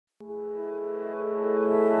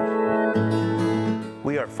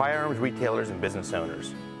firearms retailers and business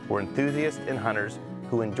owners. We're enthusiasts and hunters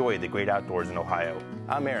who enjoy the great outdoors in Ohio.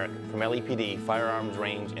 I'm Eric from LEPD Firearms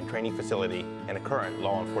Range and Training Facility and a current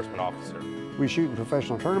law enforcement officer. We shoot in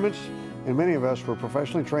professional tournaments, and many of us were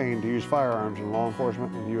professionally trained to use firearms in law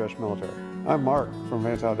enforcement and the U.S. military. I'm Mark from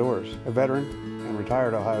Vance Outdoors, a veteran and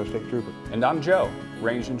retired Ohio State Trooper. And I'm Joe,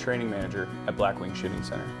 Range and Training Manager at Blackwing Shooting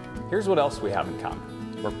Center. Here's what else we have in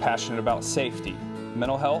common. We're passionate about safety,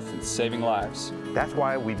 mental health, and saving lives. That's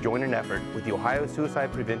why we've joined an effort with the Ohio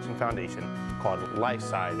Suicide Prevention Foundation called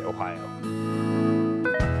LifeSide Ohio.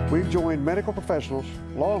 We've joined medical professionals,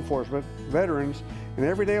 law enforcement, veterans, and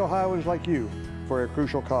everyday Ohioans like you for a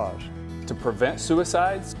crucial cause. To prevent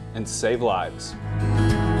suicides and save lives.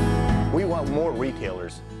 We want more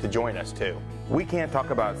retailers to join us too. We can't talk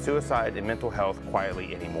about suicide and mental health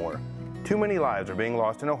quietly anymore. Too many lives are being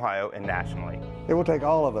lost in Ohio and nationally. It will take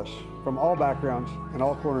all of us from all backgrounds and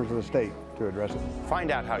all corners of the state to address it.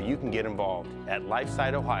 Find out how you can get involved at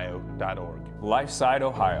lifesideohio.org. LifeSide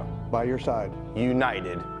Ohio. By your side.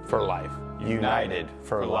 United for life. United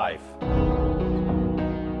for life.